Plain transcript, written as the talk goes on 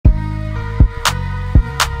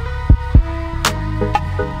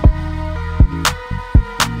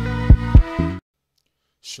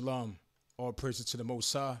Shalom. All praises to the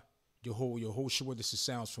Most High. Yehoshua. This is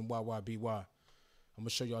sounds from YYBY. I'm gonna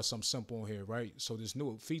show y'all something simple on here, right? So this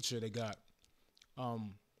new feature they got.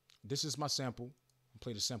 This is my sample. I'll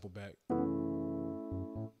play the sample back.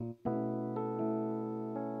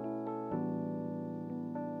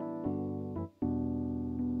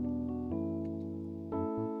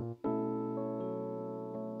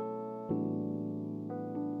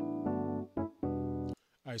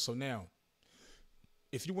 All right, so now,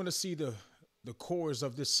 if you want to see the chords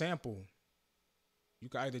of this sample, you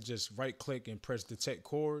can either just right click and press detect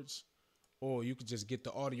chords, or you can just get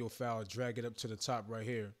the audio file, drag it up to the top right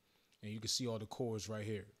here, and you can see all the chords right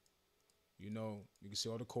here. You know, you can see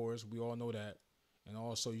all the chords. We all know that. And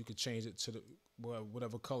also you can change it to the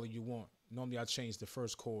whatever color you want. Normally I change the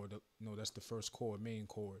first chord. That's the first chord, main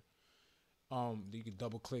chord. You can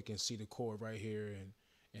double click and see the chord right here,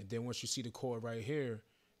 and then once you see the chord right here,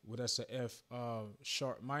 well, that's a F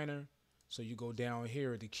sharp minor. So you go down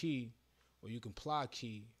here at the key, or you can apply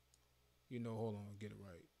key. Hold on, get it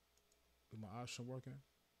right. Is my option working?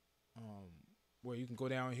 Where you can go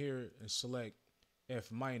down here and select F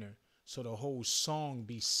minor, so the whole song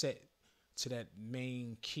be set to that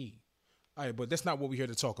main key. All right, but that's not what we're here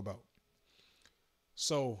to talk about.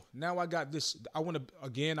 So now I got this. I want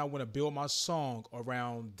to build my song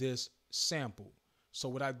around this sample. So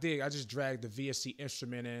what I did, I just dragged the VST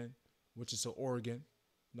instrument in, which is an organ,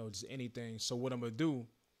 just anything. So what I'm gonna do,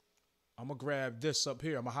 I'm gonna grab this up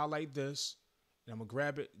here. I'm gonna highlight this, and I'm gonna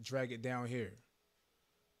grab it, drag it down here.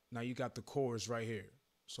 Now you got the chords right here.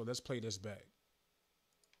 So let's play this back.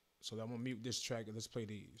 So I'm gonna mute this track and let's play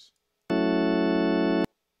these.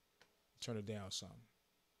 Turn it down some.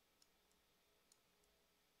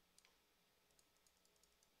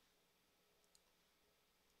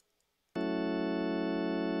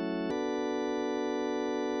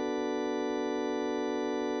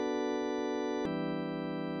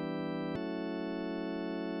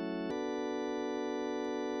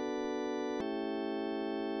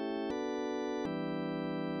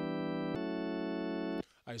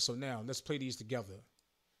 All right, so now let's play these together.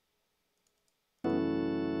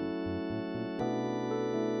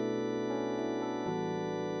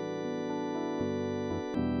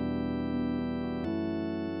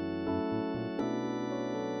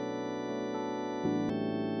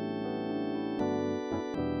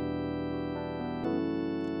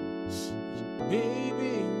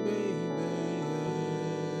 Baby,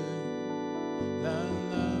 la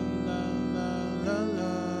la la la la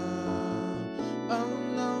la. Oh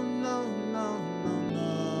no no no no no.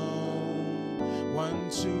 1,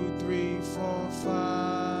 2, 3, 4, 5.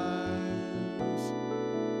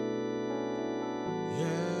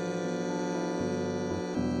 Yeah.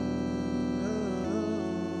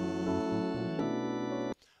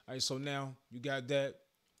 All right, so now you got that.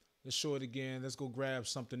 Let's show it again. Let's go grab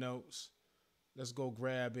something else. Let's go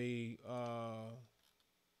grab a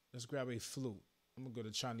flute. I'm gonna go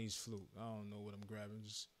to Chinese flute. I don't know what I'm grabbing.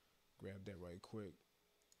 Just grab that right quick.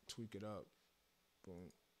 Tweak it up.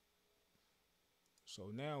 Boom.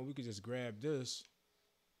 So now we can just grab this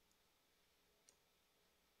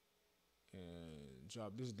and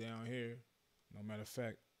drop this down here. No matter of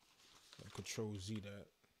fact, I'll Control Z that.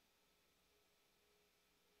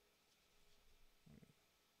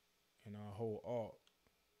 And I'll hold Alt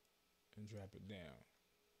and drop it down.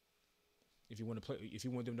 If you want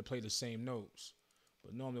them to play the same notes.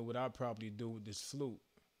 But normally what I probably do with this flute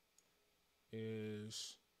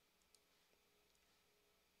is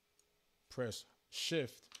press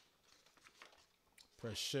shift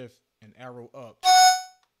and arrow up.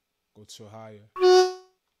 Go to a higher.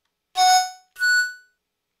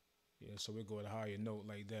 Yeah, so we go at a higher note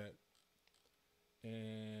like that.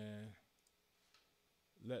 And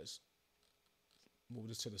let's move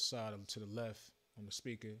this to the side, to the left on the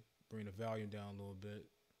speaker. Bring the volume down a little bit.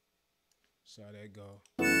 See how that go.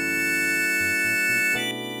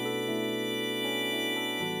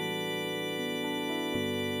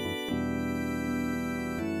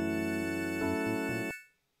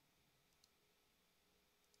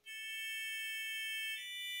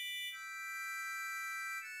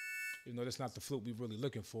 That's not the flute we're really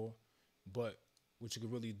looking for. But what you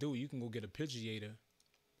can really do, you can go get a arpeggiator,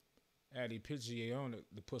 add a arpeggiator on it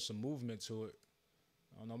to put some movement to it.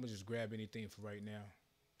 I don't know, I'm gonna just grab anything for right now.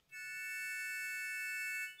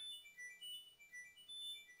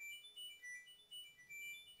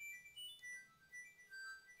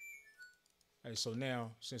 All right, so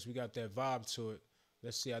now, since we got that vibe to it,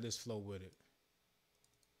 let's see how this flow with it.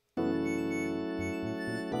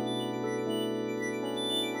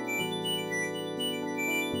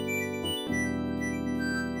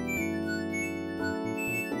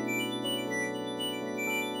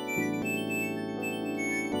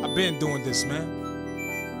 I've been doing this, man.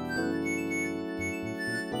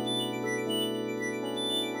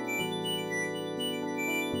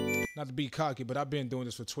 Not to be cocky, but I've been doing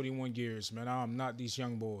this for 21 years, man. I'm not these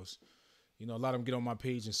young boys. You know, a lot of them get on my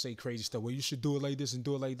page and say crazy stuff. Well, you should do it like this and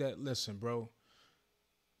do it like that. Listen, bro.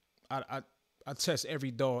 I test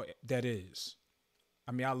every DAW that is.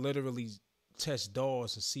 I mean, I literally test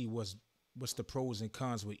DAWs to see what's the pros and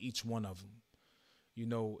cons with each one of them. You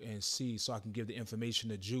know, and see, so I can give the information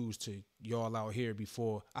to Jews to y'all out here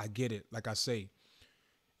before I get it. Like I say,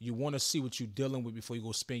 you want to see what you're dealing with before you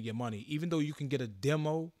go spend your money. Even though you can get a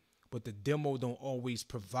demo, but the demo don't always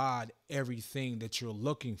provide everything that you're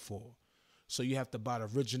looking for. So you have to buy the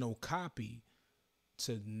original copy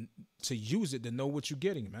to use it, to know what you're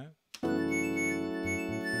getting, man.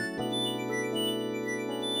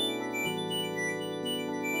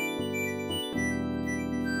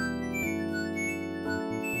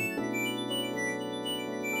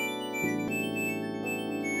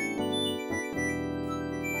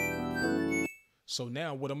 So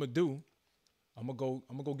now what I'm gonna do, I'm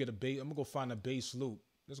gonna go get a bass. I'm gonna go find a bass loop.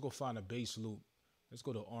 Let's go find a bass loop. Let's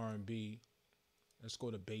go to R&B. Let's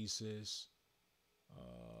go to basses.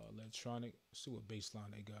 Electronic. Let's see what bass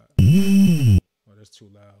line they got. Oh, that's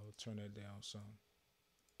too loud. Turn that down, son.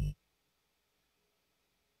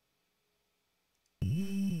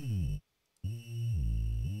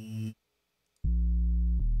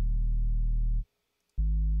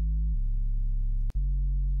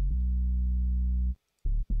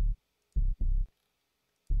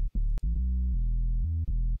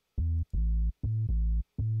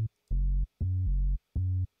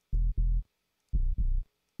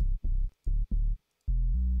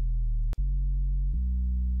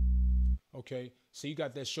 Okay, so you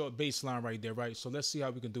got that short bass line right there, right? So let's see how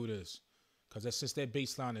we can do this. Because since that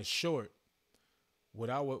bass line is short, what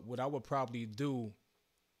I would probably do,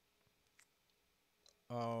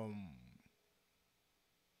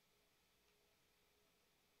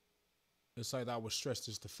 it's like I would stretch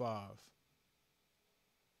this to 5.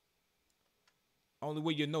 Only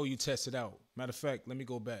way you know you test it out. Matter of fact, let me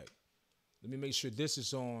go back. Let me make sure this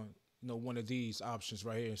is on, you know, one of these options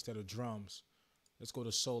right here instead of drums. Let's go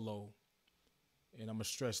to solo. And I'm going to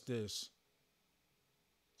stretch this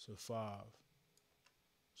to 5.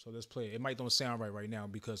 So let's play it. It might don't sound right now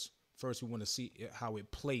because first we want to see how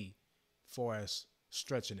it play far as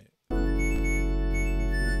stretching it. Hold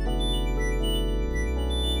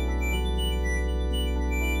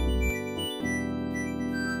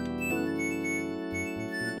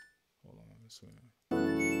on. This one.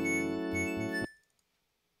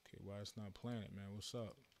 Okay, why it's not playing it, man? What's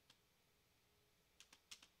up?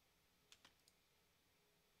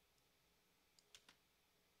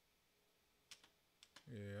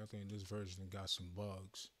 Yeah, I think this version got some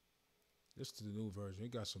bugs. This is the new version.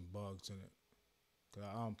 It got some bugs in it. Cause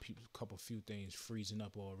a few things freezing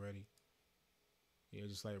up already. Yeah,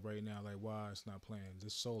 just like right now, like why it's not playing.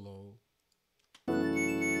 This solo,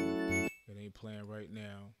 it ain't playing right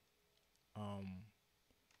now.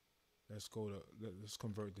 Let's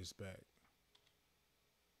convert this back.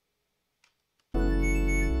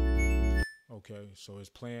 Okay, so it's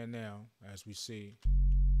playing now, as we see.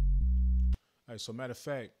 All right, so matter of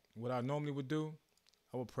fact, what I normally would do,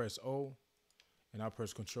 I would press O, and I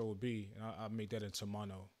press Control B, and I make that into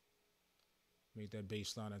mono. Make that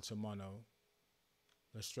bass line into mono.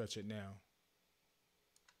 Let's stretch it now.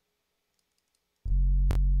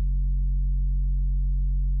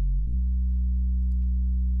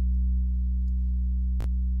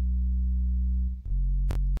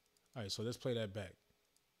 All right, so let's play that back.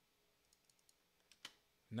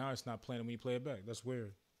 Now it's not playing when you play it back. That's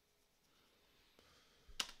weird.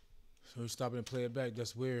 So we stop it and play it back.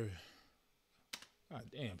 That's weird. God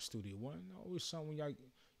damn, Studio One. Always something y'all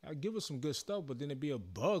give us some good stuff, but then it be a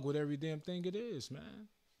bug with every damn thing it is, man.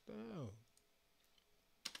 Damn.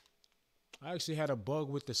 I actually had a bug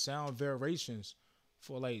with the sound variations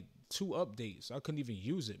for like 2 updates. I couldn't even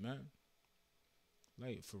use it, man.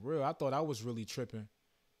 Like, for real. I thought I was really tripping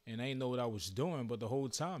and I didn't know what I was doing, but the whole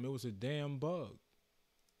time it was a damn bug.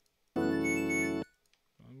 Let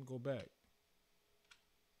me go back.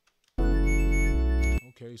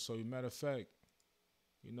 Okay, so matter of fact,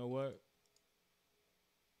 you know what?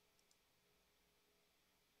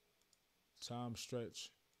 Time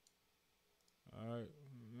stretch. All right,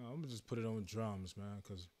 I'm gonna just put it on drums, man,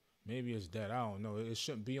 because maybe it's that. I don't know. It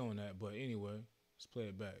shouldn't be on that, but anyway, let's play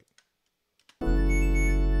it back.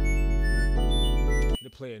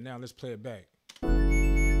 Let's play it now. Let's play it back.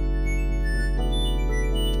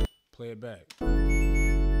 Play it back.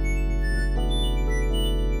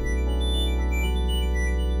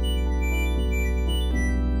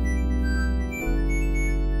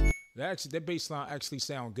 That bass line actually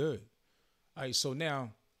sound good. All right, so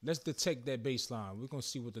now let's detect that bass line. We're gonna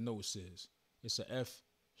see what the notes is. It's a F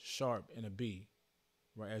sharp and a B,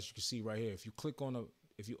 right? As you can see right here. If you click on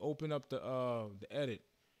if you open up the edit,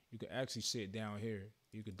 you can actually see it down here.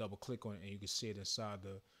 You can double click on it and you can see it inside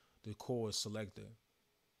the chord selector.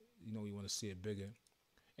 You know, you want to see it bigger,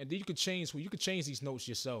 and then you can change these notes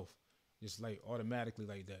yourself, just like automatically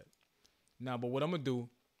like that. Now, but what I'm gonna do,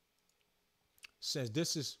 since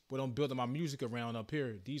this is what I'm building my music around up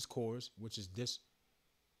here, these chords, which is this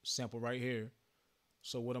sample right here.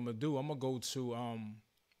 So what I'm gonna do, I'm gonna go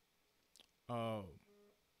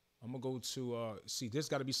to see, this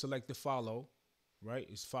got to be selected follow, right?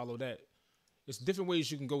 It's follow that. It's different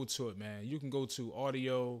ways you can go to it, man. You can go to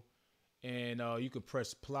audio and you can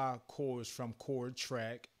press apply chords from chord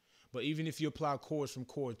track. But even if you apply chords from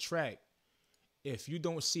chord track, if you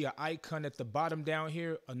don't see an icon at the bottom down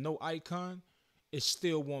here, a note icon, it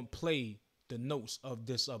still won't play the notes of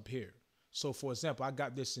this up here. So for example, I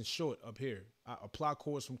got this in short up here. I apply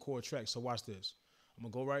chords from chord track. So watch this. I'm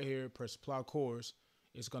gonna go right here, press apply chords.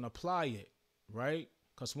 It's gonna apply it, right?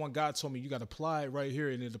 Because one guy told me you gotta apply it right here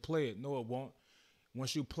and it'll play it. No, it won't.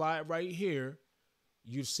 Once you apply it right here,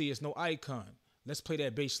 you see it's no icon. Let's play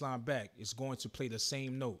that bass line back. It's going to play the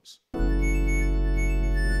same notes.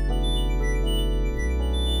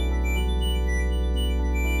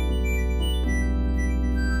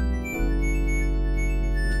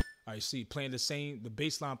 All right, see, playing the same, the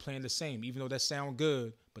bass line playing the same, even though that sound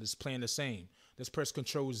good, but it's playing the same. Let's press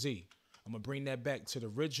Control Z. I'm gonna bring that back to the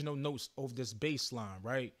original notes of this bass line,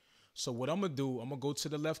 right? So what I'm gonna do, I'm gonna go to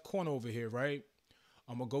the left corner over here, right?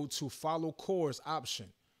 I'm gonna go to follow chords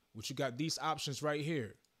option, which you got these options right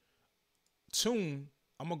here. Tune,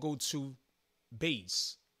 I'm gonna go to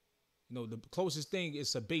bass. You know, the closest thing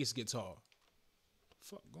is a bass guitar.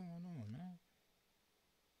 Fuck going on, man?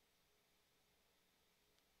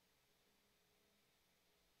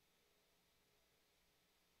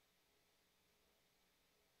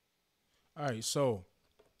 All right, so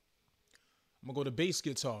I'm gonna go to bass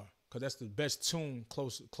guitar because that's the best tune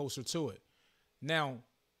closer to it. Now,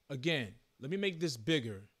 again, let me make this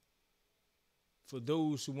bigger for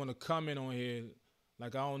those who want to comment on here.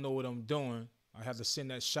 Like, I don't know what I'm doing. I have to send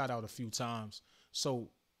that shout out a few times. So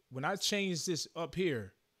when I change this up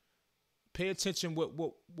here, pay attention what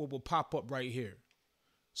will pop up right here.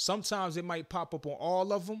 Sometimes it might pop up on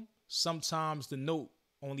all of them. Sometimes the note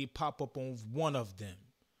only pop up on one of them.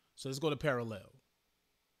 So let's go to parallel.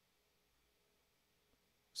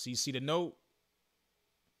 See the note?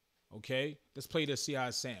 Okay, let's play this, see how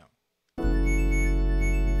it sound.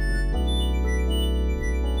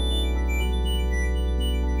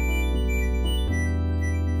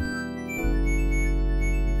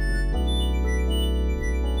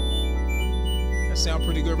 That sound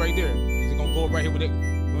pretty good right there. Is it gonna go right here with it?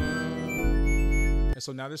 And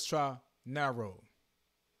so now let's try narrow.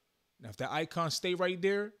 Now if that icon stay right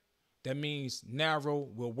there, that means narrow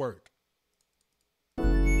will work.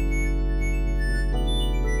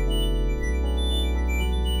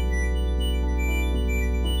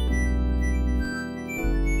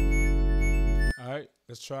 All right,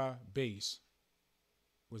 let's try bass.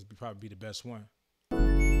 Would probably be the best one.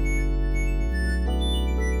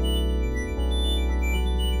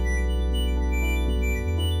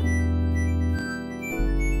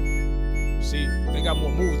 See, they got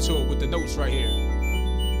more move to it with the notes right here.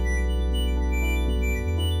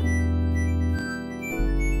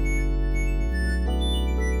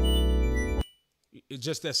 It's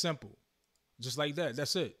just that simple. Just like that.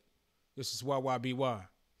 That's it. This is YYBY.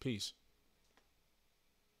 Peace.